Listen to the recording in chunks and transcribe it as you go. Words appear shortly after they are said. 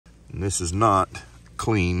And this is not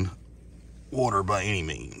clean water by any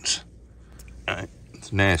means. All right,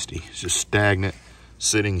 it's nasty. It's just stagnant,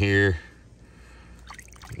 sitting here.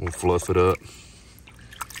 We'll fluff it up.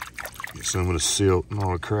 Get some of the silt and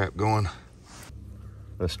all the crap going.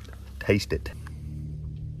 Let's taste it.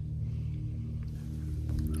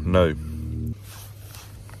 No.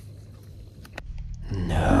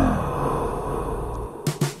 No.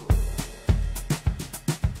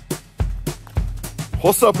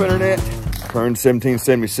 What's up, internet? Turn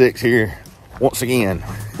 1776 here once again.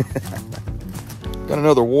 Got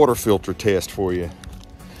another water filter test for you.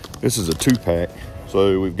 This is a 2-pack.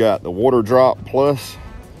 So we've got the Water Drop Plus,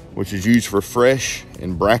 which is used for fresh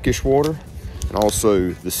and brackish water, and also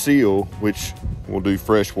the Seal, which will do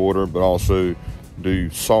fresh water but also do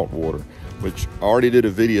salt water, which I already did a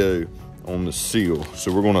video on the Seal.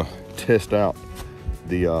 So we're gonna test out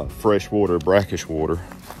the freshwater brackish water.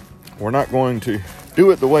 We're not going to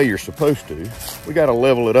do it the way you're supposed to. We got to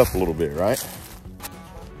level it up a little bit, right?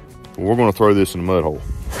 We're going to throw this in the mud hole.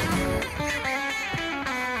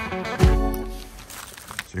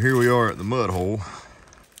 So here we are at the mud hole,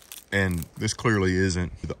 and this clearly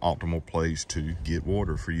isn't the optimal place to get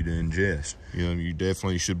water for you to ingest. You know, you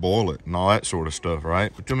definitely should boil it and all that sort of stuff,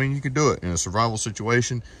 right? But I mean, you could do it in a survival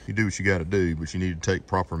situation. You do what you got to do, but you need to take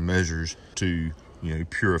proper measures to, you know,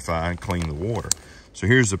 purify and clean the water. So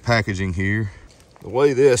here's the packaging here. The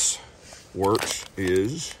way this works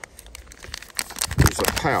is there's a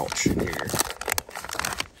pouch in here.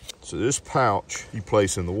 So this pouch you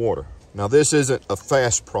place in the water. Now this isn't a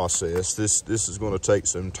fast process. This is going to take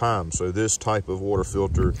some time. So this type of water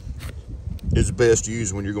filter is best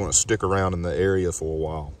used when you're going to stick around in the area for a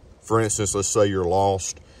while. For instance, let's say you're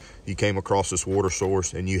lost. You came across this water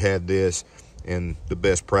source and you had this, and the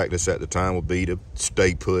best practice at the time would be to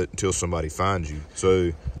stay put until somebody finds you.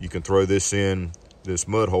 So you can throw this in this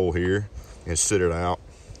mud hole here and sit it out.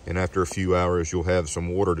 And after a few hours, you'll have some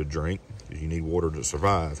water to drink, because you need water to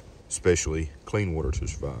survive, especially clean water to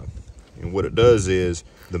survive. And what it does is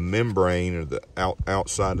the membrane, or the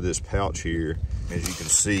outside of this pouch here, as you can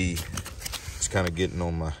see, it's kind of getting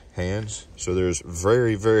on my hands. So there's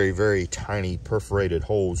very, very, very tiny perforated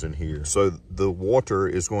holes in here. So the water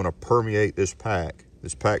is going to permeate this pack.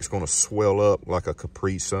 This pack's going to swell up like a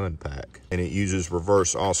Capri Sun pack. And it uses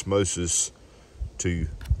reverse osmosis to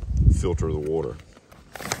filter the water.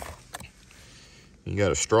 You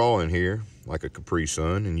got a straw in here, like a Capri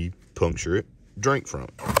Sun, and you puncture it, drink from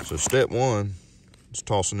it. So step one is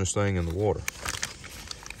tossing this thing in the water.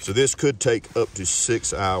 So this could take up to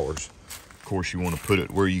 6 hours. Of course, you want to put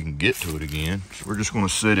it where you can get to it again. So we're just going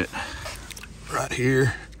to sit it right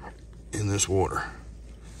here in this water.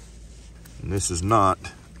 And this is not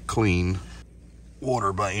clean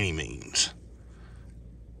water by any means.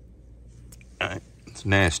 All right, it's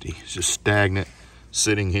nasty. It's just stagnant,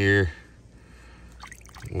 sitting here.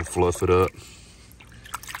 We'll fluff it up.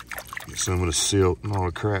 Get some of the silt and all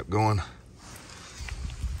the crap going.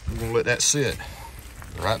 I'm gonna let that sit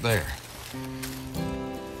right there.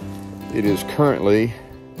 It is currently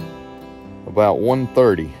about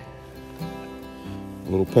 1:30. A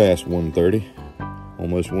little past 1:30,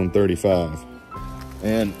 almost 1:35.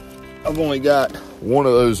 And I've only got one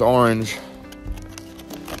of those orange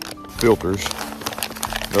filters.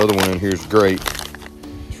 The other one in here is great.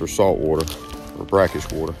 It's for salt water, or brackish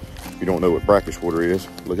water. If you don't know what brackish water is,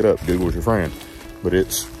 look it up. Google's your friend. But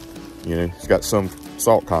it's, you know, it's got some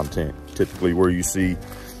salt content. Typically where you see,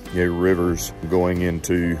 you know, rivers going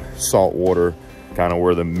into salt water, kind of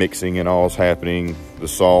where the mixing and all is happening, the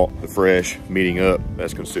salt, the fresh meeting up,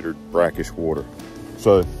 that's considered brackish water.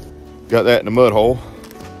 So got that in the mud hole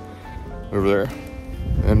over there.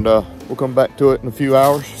 And we'll come back to it in a few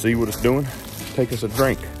hours, see what it's doing, take us a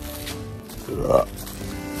drink.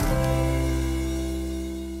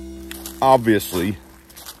 Obviously,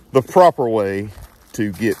 the proper way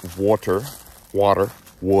to get water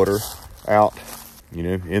out, you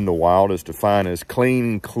know, in the wild is to find as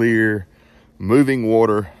clean, clear, moving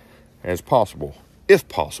water as possible, if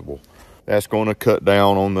possible. That's going to cut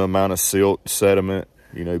down on the amount of silt, sediment,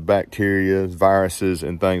 you know, bacteria, viruses,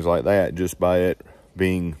 and things like that, just by it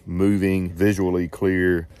being moving, visually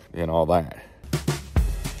clear, and all that.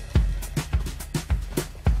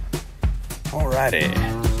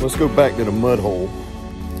 Alrighty, let's go back to the mud hole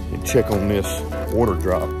and check on this water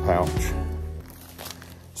drop pouch.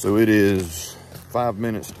 So it is 5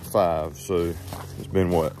 minutes to 5, so it's been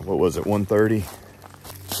what was it, 1:30?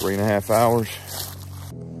 3.5 hours.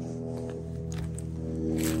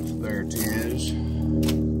 There it is.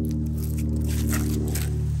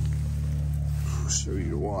 I'll show you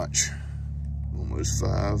to watch. Almost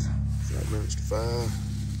 5 minutes to 5.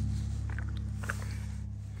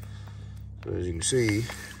 So as you can see,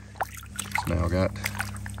 it's now got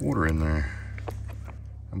water in there.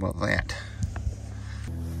 How about that?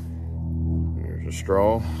 There's a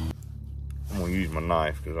straw. I'm gonna use my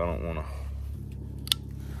knife because I don't want to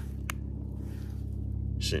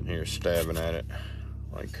sitting here stabbing at it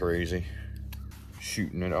like crazy,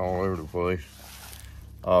 shooting it all over the place.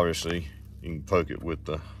 Obviously, you can poke it with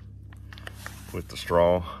the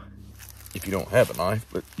straw if you don't have a knife,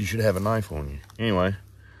 but you should have a knife on you. Anyway,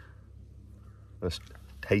 let's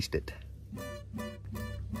taste it.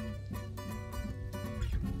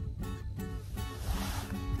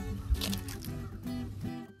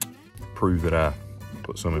 Prove that I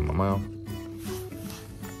put some in my mouth.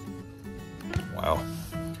 Wow.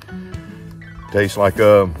 Tastes like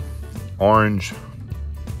orange.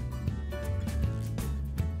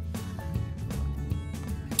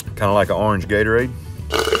 Kind of like an orange Gatorade.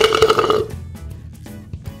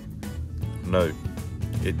 No,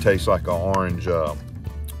 it tastes like an orange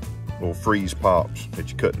little freeze pops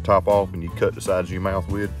that you cut the top off and you cut the sides of your mouth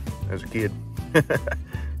with as a kid.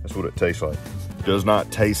 That's what it tastes like. It does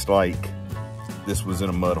not taste like this was in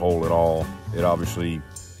a mud hole at all. It obviously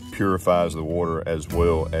purifies the water as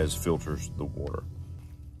well as filters the water.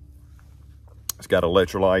 It's got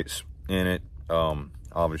electrolytes in it,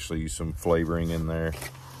 obviously some flavoring in there.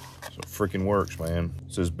 So it freaking works, man.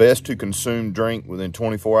 It says best to consume drink within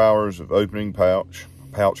 24 hours of opening pouch.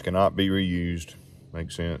 Pouch cannot be reused.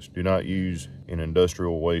 Makes sense. Do not use in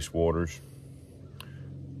industrial wastewaters.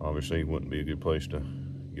 Obviously, it wouldn't be a good place to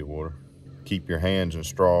get water. Keep your hands and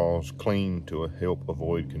straws clean to help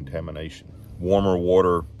avoid contamination. Warmer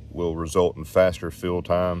water will result in faster fill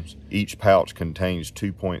times. Each pouch contains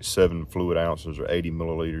 2.7 fluid ounces or 80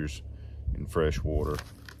 milliliters in fresh water.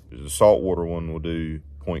 The saltwater one will do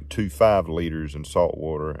 0.25 liters in salt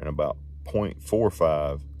water and about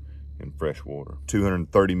 0.45 in fresh water.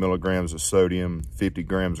 230 milligrams of sodium, 50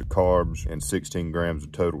 grams of carbs, and 16 grams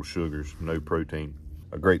of total sugars, no protein.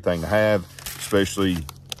 A great thing to have, especially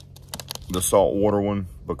the salt water one,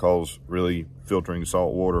 because really filtering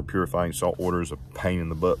salt water, purifying salt water is a pain in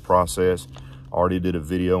the butt process. I already did a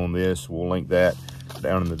video on this. We'll link that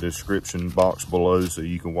down in the description box below so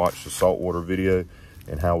you can watch the saltwater video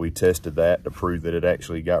and how we tested that to prove that it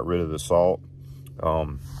actually got rid of the salt.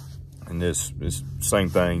 And this same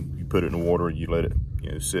thing, you put it in the water and you let it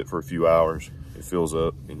sit for a few hours. It fills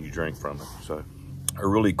up and you drink from it. So a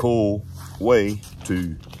really cool way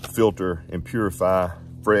to filter and purify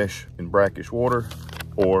fresh and brackish water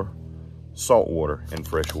or salt water and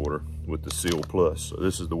fresh water with the Seal Plus. So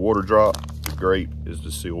this is the water drop. The great is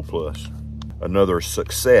the Seal Plus. Another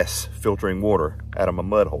success filtering water out of my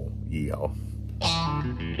mud hole, y'all.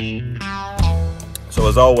 So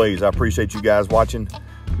as always, I appreciate you guys watching.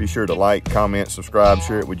 Be sure to like, comment, subscribe,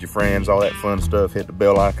 share it with your friends, all that fun stuff. Hit the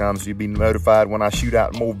bell icon so you'll be notified when I shoot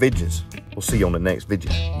out more vidjas. We'll see you on the next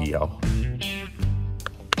video, y'all.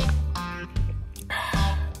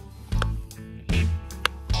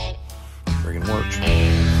 Friggin' works.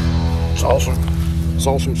 It's awesome. It's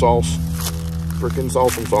awesome sauce. Freaking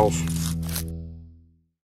awesome sauce.